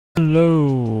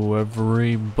Hello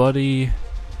everybody,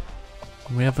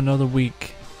 we have another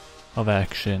week of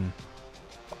action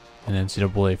in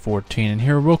NCAA 14, and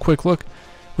here a real quick look.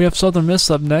 We have Southern Miss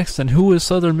up next, and who is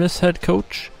Southern Miss head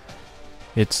coach?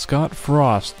 It's Scott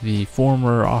Frost, the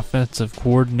former offensive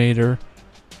coordinator,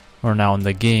 or now in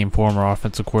the game, former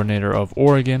offensive coordinator of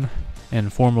Oregon,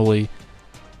 and formerly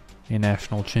a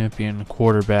national champion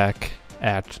quarterback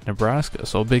at Nebraska.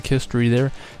 So big history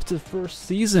there. It's his first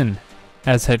season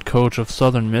as head coach of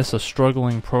Southern Miss, a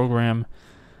struggling program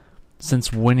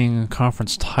since winning a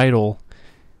conference title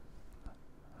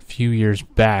a few years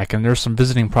back. And there's some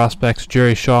visiting prospects: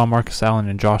 Jerry Shaw, Marcus Allen,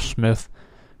 and Josh Smith.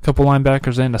 A couple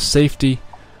linebackers and a safety,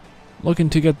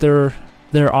 looking to get their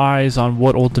eyes on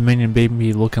what Old Dominion may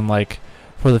be looking like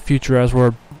for the future, as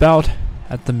we're about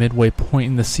at the midway point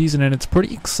in the season, and it's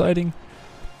pretty exciting.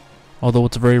 Although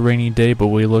it's a very rainy day, but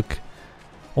we look,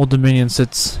 Old Dominion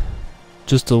sits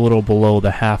just a little below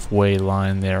the halfway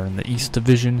line there in the East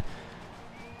Division,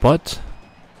 but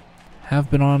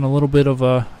have been on a little bit of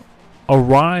a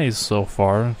rise so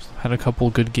far. Had a couple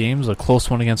good games, a close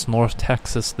one against North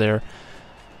Texas there,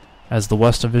 as the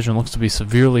West Division looks to be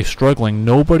severely struggling.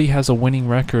 Nobody has a winning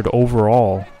record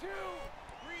overall,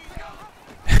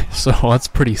 so that's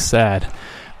pretty sad.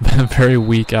 Been very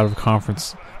weak out of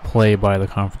conference play by the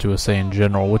Conference USA in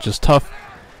general, which is tough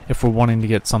if we're wanting to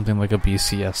get something like a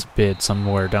BCS bid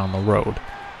somewhere down the road.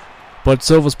 But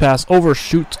Silva's pass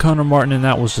overshoots Connor Martin, and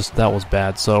that was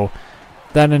bad. So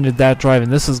that ended that drive,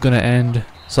 and this is going to end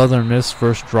Southern Miss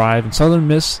first drive. And Southern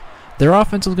Miss, their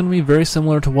offense is going to be very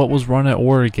similar to what was run at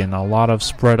Oregon. A lot of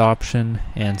spread option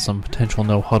and some potential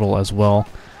no huddle as well.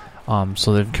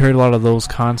 So they've carried a lot of those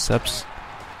concepts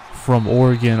from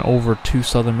Oregon over to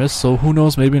Southern Miss. So who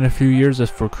knows, maybe in a few years,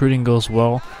 if recruiting goes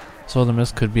well, Southern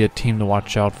Miss could be a team to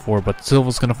watch out for. But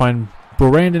Silva's going to find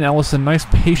Brandon Ellison. Nice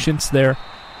patience there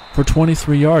for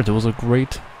 23 yards. It was a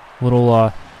great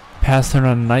little pass there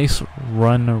on a nice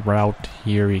run route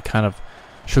here. He kind of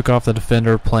shook off the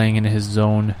defender playing in his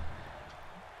zone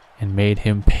and made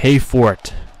him pay for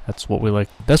it. That's what we like.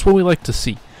 That's what we like to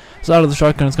see. So out of the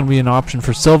shotgun, it's going to be an option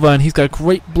for Silva, and he's got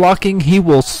great blocking. He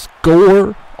will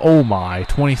score. Oh my,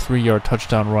 23-yard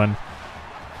touchdown run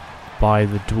by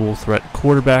the dual threat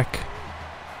quarterback.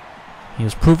 He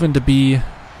has proven to be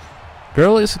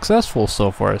fairly successful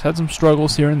so far. He's had some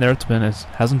struggles here and there. It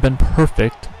hasn't been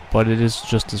perfect, but it is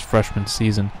just his freshman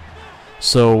season.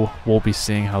 So we'll be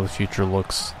seeing how the future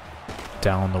looks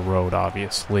down the road,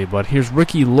 obviously. But here's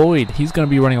Ricky Lloyd. He's going to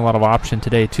be running a lot of option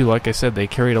today, too. Like I said, they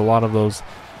carried a lot of those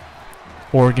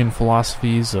Oregon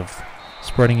philosophies of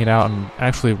spreading it out and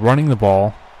actually running the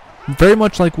ball, very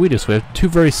much like we do. So we have two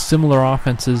very similar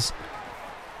offenses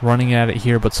running at it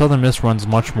here, but Southern Miss runs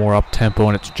much more up-tempo,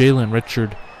 and it's Jalen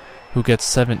Richard who gets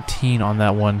 17 on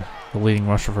that one, the leading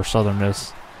rusher for Southern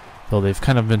Miss. Though they've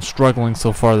kind of been struggling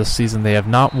so far this season, they have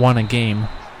not won a game.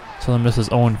 Southern Miss is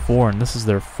 0-4, and this is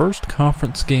their first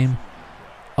conference game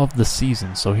of the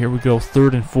season. So here we go,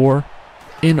 3rd and 4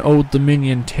 in Old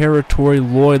Dominion territory.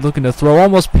 Lloyd looking to throw,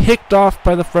 almost picked off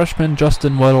by the freshman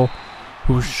Justin Weddle,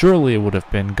 who surely would have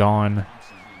been gone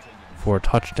for a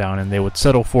touchdown, and they would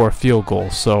settle for a field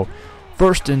goal. So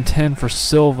 1st and 10 for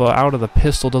Silva. Out of the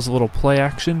pistol, does a little play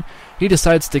action. He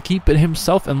decides to keep it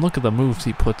himself, and look at the moves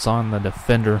he puts on the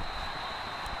defender.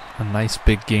 A nice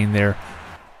big gain there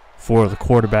for the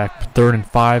quarterback. 3rd and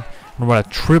 5. And we're at a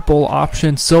triple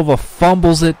option. Silva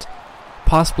fumbles it,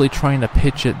 possibly trying to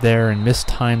pitch it there, and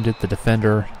mistimed it. The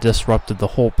defender disrupted the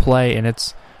whole play, and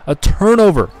it's a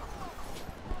turnover.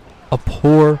 A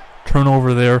poor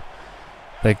turnover there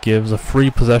that gives a free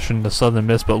possession to Southern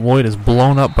Miss, but Lloyd is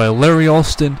blown up by Larry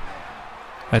Alston.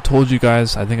 I told you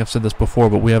guys, I think I've said this before,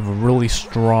 but we have a really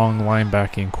strong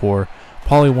linebacking core.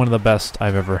 Probably one of the best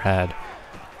I've ever had.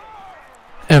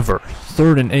 Ever.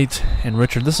 3rd and 8, and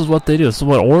Richard, this is what they do. This is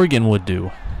what Oregon would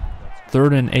do.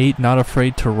 3rd and 8, not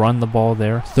afraid to run the ball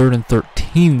there. 3rd and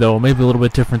 13, though, maybe a little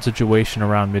bit different situation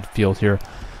around midfield here.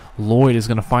 Lloyd is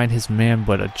going to find his man,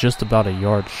 but just about a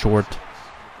yard short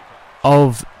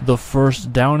of the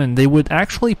first down, and they would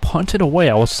actually punt it away.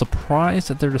 I was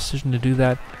surprised at their decision to do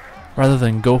that rather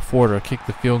than go for it or kick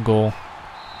the field goal,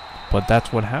 but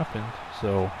that's what happened.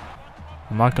 So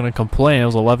I'm not going to complain. It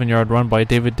was an 11-yard run by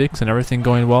David Dixon, everything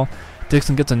going well.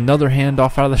 Dixon gets another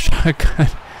handoff out of the shotgun,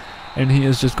 and he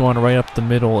is just going right up the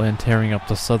middle and tearing up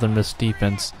the Southern Miss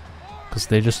defense because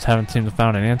they just haven't seemed to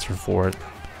find an answer for it.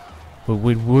 But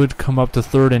we would come up to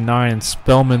 3rd and 9, and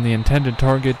Spellman, the intended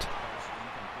target,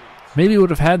 maybe would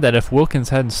have had that if Wilkins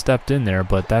hadn't stepped in there,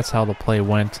 but that's how the play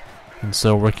went. And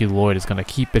so Ricky Lloyd is going to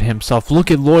keep it himself.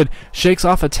 Look at Lloyd, shakes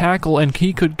off a tackle, and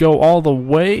he could go all the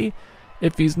way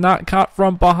If he's not caught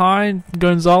from behind,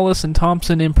 Gonzalez and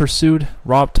Thompson in pursuit.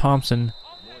 Rob Thompson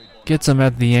gets him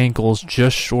at the ankles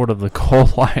just short of the goal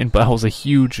line, but that was a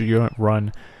huge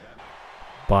run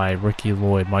by Ricky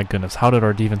Lloyd. My goodness, how did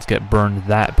our defense get burned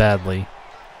that badly?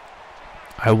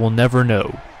 I will never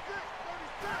know.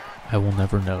 I will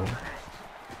never know.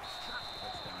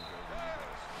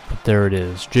 But there it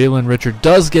is. Jalen Richard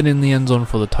does get in the end zone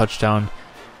for the touchdown.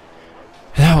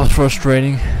 That was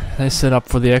frustrating. They set up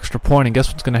for the extra point, and guess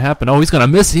what's going to happen? Oh, he's going to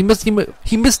miss. He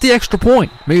missed the extra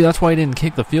point. Maybe that's why he didn't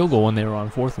kick the field goal when they were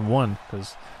on 4th and 1,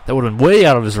 because that would have been way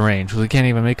out of his range, because he can't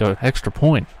even make an extra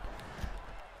point.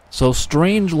 So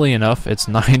strangely enough, it's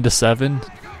 9-7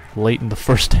 late in the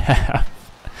first half.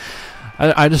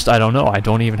 I don't know. I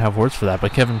don't even have words for that.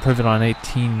 But Kevin Privet on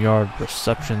 18-yard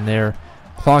reception there.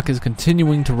 Clock is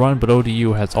continuing to run, but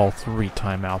ODU has all 3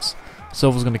 timeouts.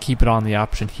 Silva's going to keep it on the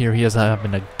option here. He has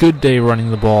having a good day running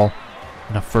the ball,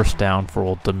 and a first down for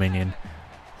Old Dominion.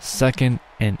 2nd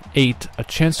and 8. A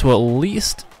chance to at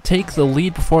least take the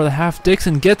lead before the half.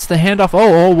 Dixon gets the handoff.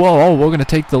 Oh, we're going to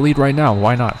take the lead right now.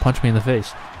 Why not? Punch me in the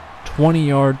face. 20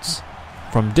 yards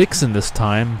from Dixon this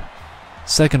time.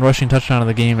 2nd rushing touchdown of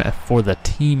the game for the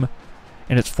team.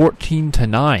 And it's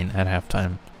 14-9 at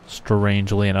halftime.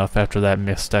 Strangely enough, after that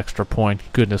missed extra point.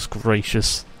 Goodness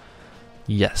gracious.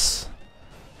 Yes.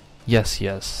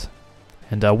 Yes.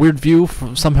 And a weird view.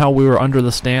 Somehow we were under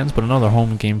the stands, but another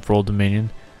home game for Old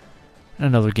Dominion. And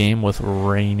another game with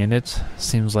rain in it.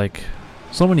 Seems like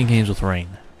so many games with rain.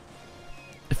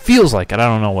 It feels like it. I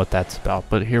don't know what that's about,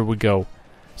 but here we go.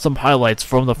 Some highlights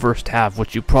from the first half,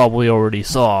 which you probably already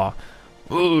saw.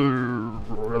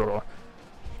 So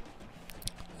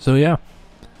yeah,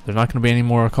 there's not going to be any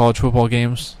more college football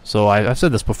games. So I've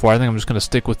said this before. I think I'm just going to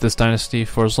stick with this dynasty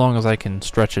for as long as I can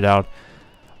stretch it out.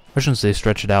 I shouldn't say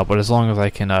stretch it out, but as long as I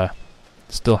can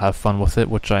still have fun with it,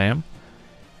 which I am.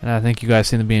 And I think you guys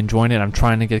seem to be enjoying it. I'm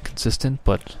trying to get consistent,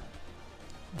 but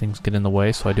things get in the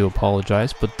way, so I do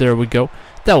apologize. But there we go.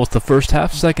 That was the first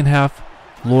half. Second half,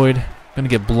 Lloyd going to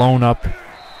get blown up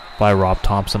by Rob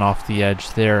Thompson off the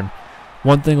edge there. And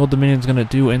one thing Old Dominion's going to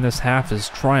do in this half is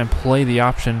try and play the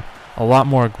option a lot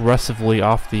more aggressively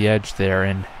off the edge there.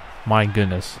 And my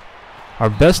goodness, our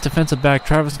best defensive back,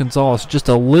 Travis Gonzalez, just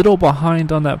a little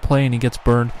behind on that play, and he gets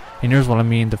burned. And here's what I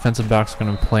mean. Defensive backs are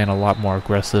going to be playing a lot more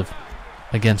aggressive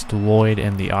against Lloyd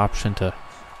and the option to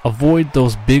avoid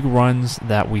those big runs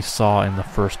that we saw in the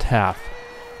first half.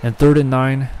 And 3rd and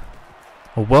 9,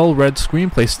 a well-read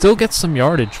screenplay. Still gets some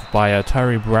yardage by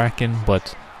Tyree Bracken,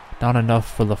 but not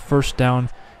enough for the first down.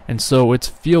 And so it's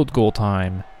field goal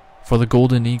time for the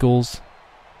Golden Eagles.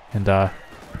 And the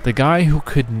guy who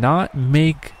could not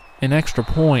make an extra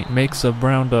point makes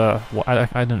around,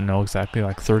 I don't know exactly,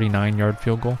 like 39-yard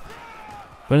field goal.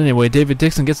 But anyway, David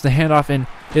Dixon gets the handoff, and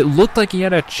it looked like he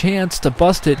had a chance to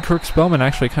bust it. Kirk Spellman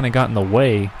actually kind of got in the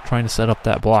way trying to set up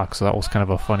that block, so that was kind of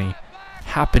a funny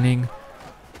happening.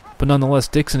 But nonetheless,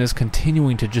 Dixon is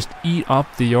continuing to just eat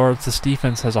up the yards. This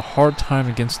defense has a hard time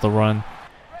against the run.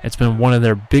 It's been one of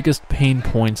their biggest pain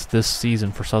points this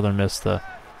season for Southern Miss, the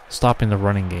stopping the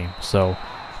running game. So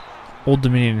Old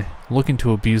Dominion looking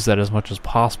to abuse that as much as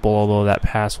possible, although that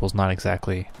pass was not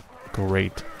exactly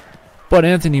great. But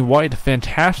Anthony White,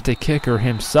 fantastic kicker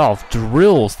himself,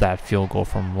 drills that field goal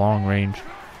from long range.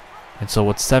 And so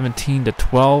it's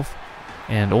 17-12,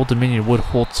 and Old Dominion would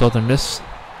hold Southern Miss.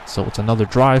 So it's another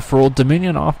drive for Old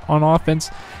Dominion on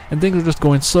offense, and things are just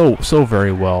going so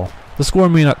very well. The score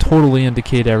may not totally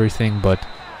indicate everything, but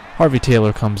Harvey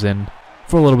Taylor comes in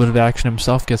for a little bit of action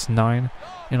himself, gets 9.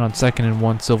 And on 2nd and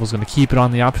 1, Silva's going to keep it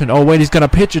on the option. Oh, wait, he's going to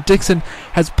pitch it. Dixon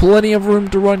has plenty of room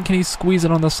to run. Can he squeeze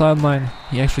it on the sideline?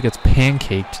 He actually gets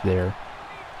pancaked there.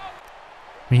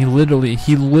 I mean,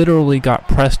 he literally got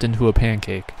pressed into a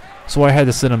pancake. So I had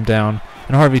to sit him down,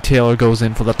 and Harvey Taylor goes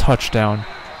in for the touchdown.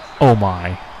 Oh,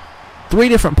 my. 3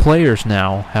 different players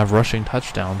now have rushing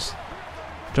touchdowns.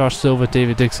 Josh Silva,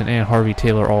 David Dixon, and Harvey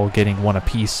Taylor all getting 1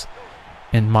 apiece.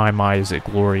 And my, is it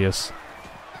glorious.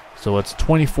 So it's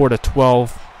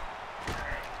 24-12,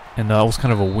 and that was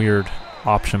kind of a weird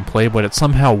option play, but it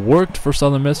somehow worked for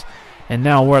Southern Miss. And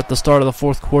now we're at the start of the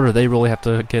 4th quarter. They really have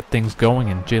to get things going,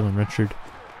 and Jalen Richard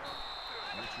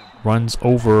runs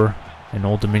over an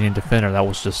Old Dominion defender. That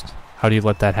was just, how do you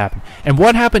let that happen? And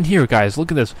what happened here, guys?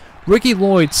 Look at this. Ricky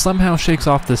Lloyd somehow shakes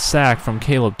off this sack from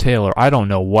Caleb Taylor. I don't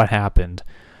know what happened.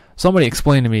 Somebody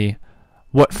explain to me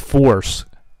what force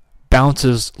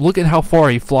bounces. Look at how far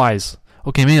he flies.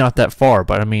 Okay, maybe not that far,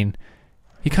 but I mean,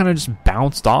 he kind of just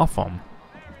bounced off him.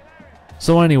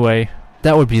 So anyway,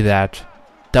 that would be that.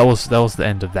 That was the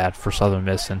end of that for Southern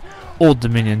Miss, and Old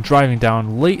Dominion driving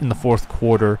down late in the 4th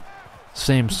quarter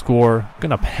Same score.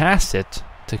 Gonna pass it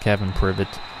to Kevin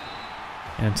Privet.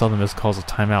 And Southern Miss calls a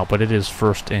timeout, but it is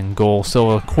 1st and goal.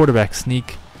 Still a quarterback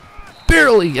sneak.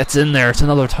 Barely gets in there. It's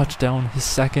another touchdown. His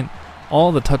second.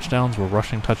 All the touchdowns were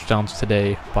rushing touchdowns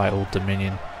today by Old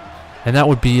Dominion. And that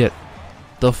would be it.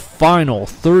 The final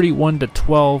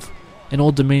 31-12. And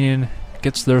Old Dominion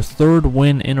gets their 3rd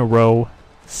win in a row.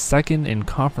 2nd in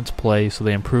conference play, so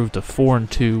they improved to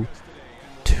 4-2.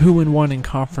 2-1 in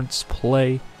conference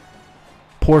play.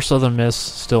 Poor Southern Miss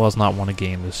still has not won a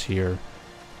game this year.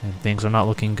 And things are not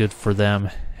looking good for them.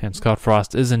 And Scott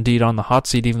Frost is indeed on the hot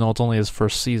seat, even though it's only his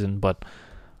first season. But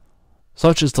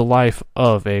such is the life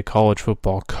of a college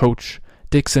football coach.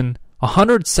 Dixon,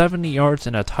 170 yards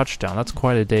and a touchdown. That's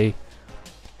quite a day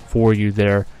for you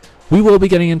there. We will be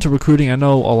getting into recruiting. I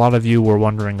know a lot of you were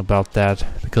wondering about that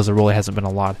because there really hasn't been a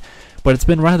lot. But it's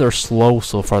been rather slow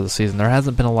so far this season. There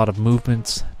hasn't been a lot of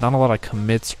movements, not a lot of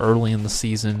commits early in the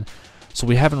season. So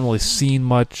we haven't really seen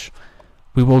much.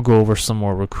 We will go over some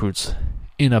more recruits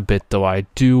in a bit, though. I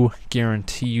do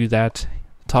guarantee you that.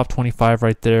 Top 25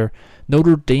 right there.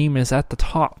 Notre Dame is at the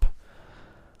top.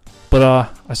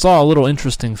 But I saw a little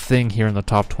interesting thing here in the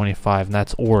top 25, and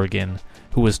that's Oregon,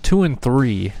 who was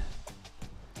 2-3.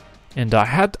 And I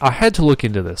had to look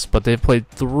into this, but they've played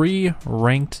 3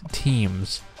 ranked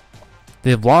teams.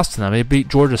 They've lost to them. They beat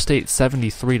Georgia State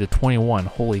 73-21.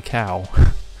 Holy cow.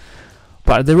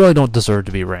 But they really don't deserve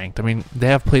to be ranked. I mean, they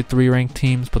have played 3 ranked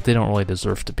teams, but they don't really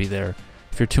deserve to be there.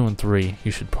 If you're 2-3,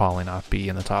 you should probably not be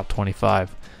in the top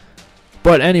 25.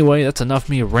 But anyway, that's enough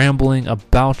me rambling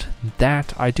about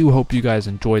that. I do hope you guys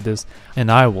enjoyed this,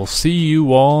 and I will see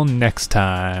you all next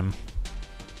time.